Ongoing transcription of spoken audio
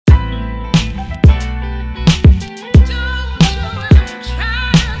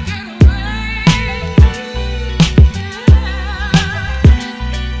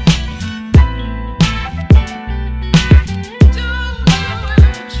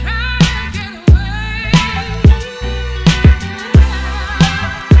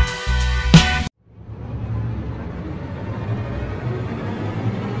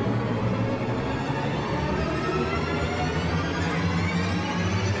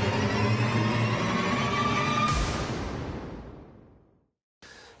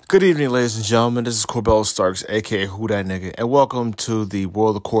Good evening, ladies and gentlemen. This is Corbell Starks, aka Who That Nigga, and welcome to the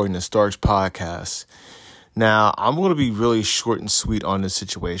World According to Starks podcast. Now, I'm going to be really short and sweet on this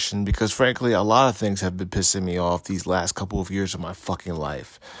situation because, frankly, a lot of things have been pissing me off these last couple of years of my fucking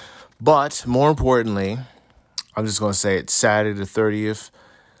life. But, more importantly, I'm just going to say it's Saturday the 30th.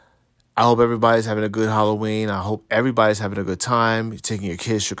 I hope everybody's having a good Halloween. I hope everybody's having a good time. You're taking your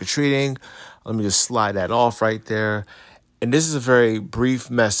kids trick-or-treating. Let me just slide that off right there. And this is a very brief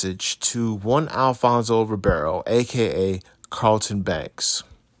message to one Alfonso Ribeiro, a.k.a. Carlton Banks.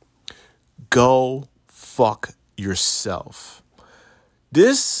 Go fuck yourself.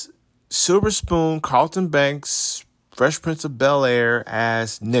 This Silver Spoon, Carlton Banks, Fresh Prince of Bel-Air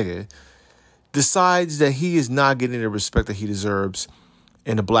ass nigga decides that he is not getting the respect that he deserves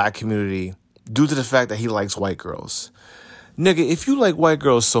in the black community due to the fact that he likes white girls. Nigga, if you like white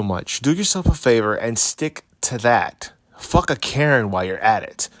girls so much, do yourself a favor and stick to that. Fuck a Karen while you're at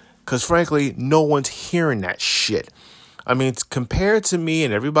it. Because frankly, no one's hearing that shit. I mean, compared to me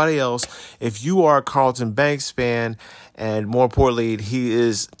and everybody else, if you are a Carlton Banks fan, and more importantly, he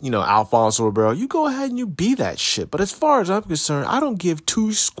is, Alfonso Ribeiro, you go ahead and you be that shit. But as far as I'm concerned, I don't give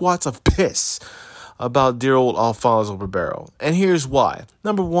two squats of piss about dear old Alfonso Ribeiro. And here's why.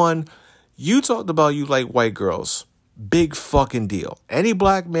 Number one, you talked about you like white girls. Big fucking deal. Any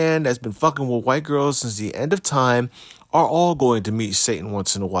black man that's been fucking with white girls since the end of time are all going to meet Satan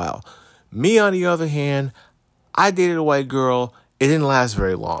once in a while. Me, on the other hand, I dated a white girl. It didn't last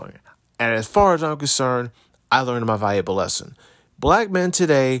very long. And as far as I'm concerned, I learned my valuable lesson. Black men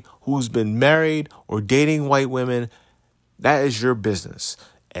today who's been married or dating white women, that is your business.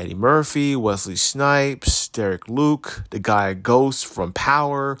 Eddie Murphy, Wesley Snipes, Derek Luke, the guy Ghost from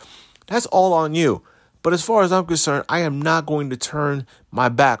Power, that's all on you. But as far as I'm concerned, I am not going to turn my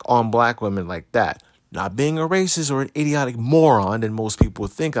back on black women like that. Not being a racist or an idiotic moron than most people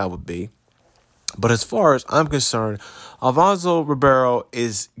would think I would be. But as far as I'm concerned, Alfonso Ribeiro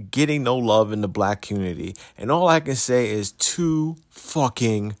is getting no love in the black community. And all I can say is too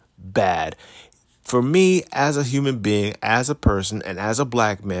fucking bad. For me, as a human being, as a person, and as a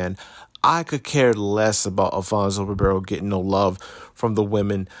black man, I could care less about Alfonso Ribeiro getting no love from the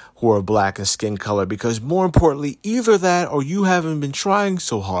women who are black and skin color. Because more importantly, either that or you haven't been trying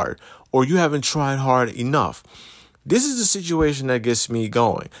so hard. Or you haven't tried hard enough. This is the situation that gets me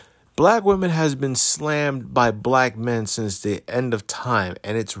going. Black women has been slammed by black men since the end of time.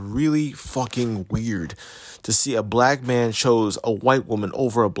 And it's really fucking weird to see a black man chose a white woman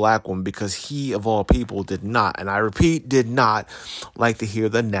over a black woman because he, of all people, did not. And I repeat, did not like to hear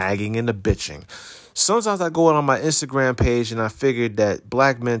the nagging and the bitching. Sometimes I go out on my Instagram page and I figured that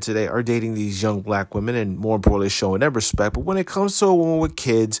black men today are dating these young black women and more importantly showing them respect. But when it comes to a woman with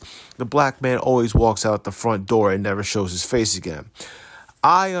kids, the black man always walks out the front door and never shows his face again.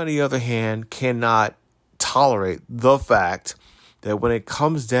 I, on the other hand, cannot tolerate the fact that when it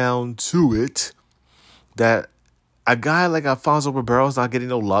comes down to it, that a guy like Alfonso Ribeiro is not getting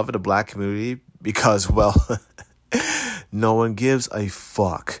no love in the black community because, well, no one gives a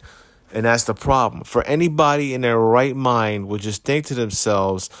fuck. And that's the problem. For anybody in their right mind would just think to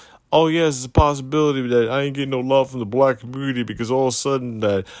themselves, oh, yes, it's a possibility that I ain't getting no love from the black community because all of a sudden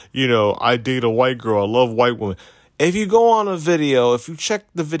that, I date a white girl. I love white women. If you go on a video, if you check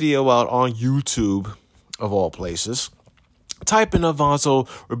the video out on YouTube, of all places, type in Alfonso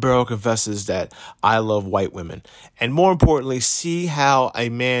Ribeiro confesses that I love white women. And more importantly, see how a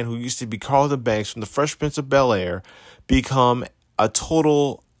man who used to be Carlton Banks from the Fresh Prince of Bel-Air become a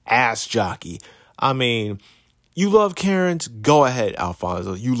total ass jockey. I mean, you love Karens? Go ahead,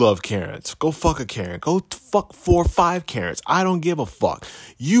 Alfonso. You love Karens. Go fuck a Karen. Go fuck 4 or 5 Karens. I don't give a fuck.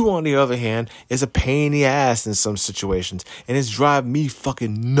 You, on the other hand, is a pain in the ass in some situations. And it's driving me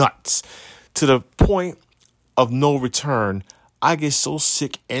fucking nuts. To the point of no return, I get so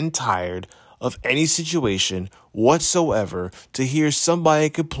sick and tired of any situation whatsoever to hear somebody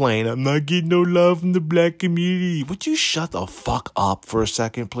complain, I'm not getting no love from the black community. Would you shut the fuck up for a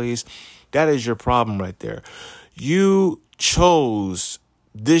second, please? That is your problem right there. You chose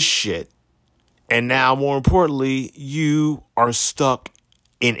this shit, and now, more importantly, you are stuck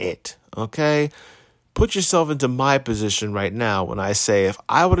in it, okay? Put yourself into my position right now when I say if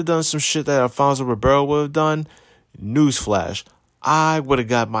I would have done some shit that Alfonso Ribeiro would have done, newsflash, I would have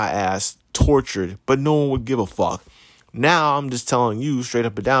got my ass tortured, but no one would give a fuck. Now I'm just telling you straight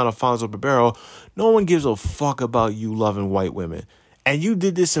up and down, Alfonso Ribeiro, no one gives a fuck about you loving white women. And you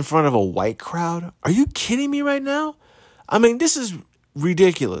did this in front of a white crowd? Are you kidding me right now? I mean, this is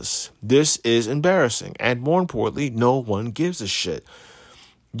ridiculous. This is embarrassing. And more importantly, no one gives a shit.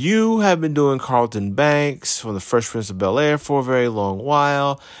 You have been doing Carlton Banks from the Fresh Prince of Bel-Air for a very long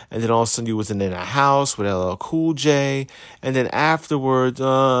while, and then all of a sudden you was in a house with LL Cool J, and then afterwards,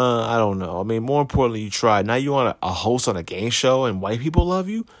 I don't know. I mean, more importantly, you tried. Now you want a host on a game show, and white people love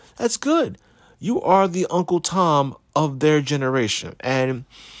you? That's good. You are the Uncle Tom of their generation, and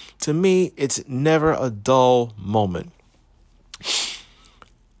to me, it's never a dull moment.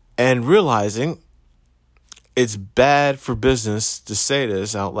 And realizing it's bad for business to say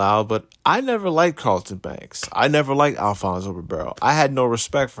this out loud, but I never liked Carlton Banks. I never liked Alfonso Ribeiro. I had no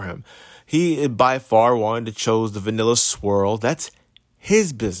respect for him. He by far wanted to chose the vanilla swirl. That's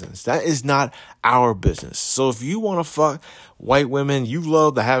his business. That is not our business. So if you want to fuck white women, you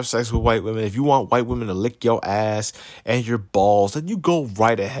love to have sex with white women, if you want white women to lick your ass and your balls, then you go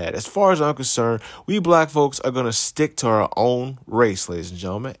right ahead. As far as I'm concerned, we black folks are going to stick to our own race, ladies and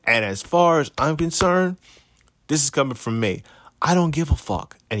gentlemen. And as far as I'm concerned, this is coming from me. I don't give a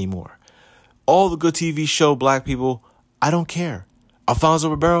fuck anymore. All the good TV show black people, I don't care. Alfonso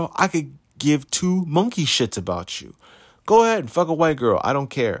Ribeiro, I could give two monkey shits about you. Go ahead and fuck a white girl. I don't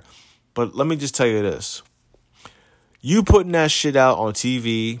care. But let me just tell you this. You putting that shit out on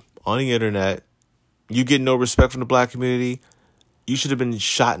TV, on the internet, you get no respect from the black community, you should have been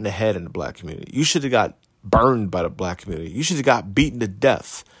shot in the head in the black community. You should have got burned by the black community. You should have got beaten to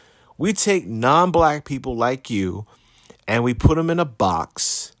death. We take non-black people like you and we put them in a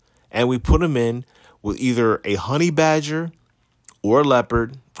box and we put them in with either a honey badger or a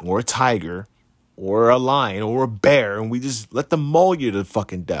leopard or a tiger or a lion or a bear, and we just let them maul you to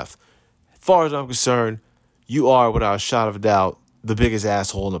fucking death. As far as I'm concerned, you are, without a shot of a doubt, the biggest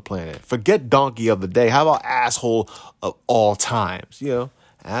asshole on the planet. Forget donkey of the day. How about asshole of all times?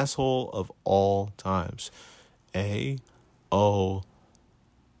 Asshole of all times. A-O.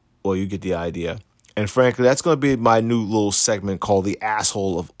 Well, you get the idea. And frankly, that's going to be my new little segment called the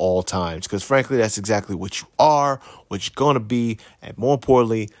asshole of all times. Because frankly, that's exactly what you are, what you're going to be. And more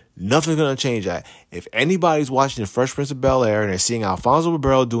importantly, nothing's going to change that. If anybody's watching the Fresh Prince of Bel-Air and they're seeing Alfonso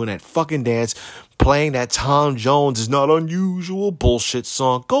Ribeiro doing that fucking dance, playing that Tom Jones is not unusual bullshit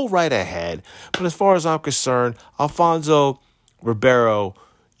song, go right ahead. But as far as I'm concerned, Alfonso Ribeiro,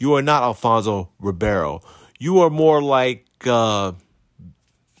 you are not Alfonso Ribeiro. You are more like...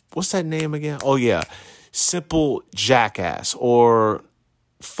 what's that name again? Oh, yeah. Simple Jackass or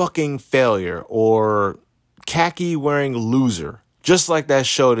fucking failure or khaki wearing loser. Just like that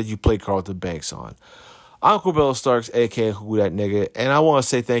show that you played Carlton Banks on. I'm Corbell Starks, a.k.a. Who That Nigga, and I want to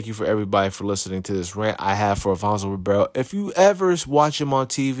say thank you for everybody for listening to this rant I have for Alfonso Ribeiro. If you ever watch him on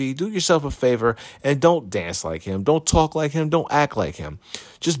TV, do yourself a favor and don't dance like him. Don't talk like him. Don't act like him.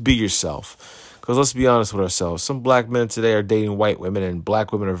 Just be yourself. Because let's be honest with ourselves. Some black men today are dating white women, and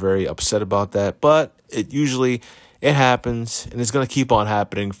black women are very upset about that. But it happens, and it's going to keep on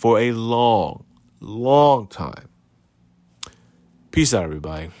happening for a long, long time. Peace out,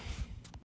 everybody.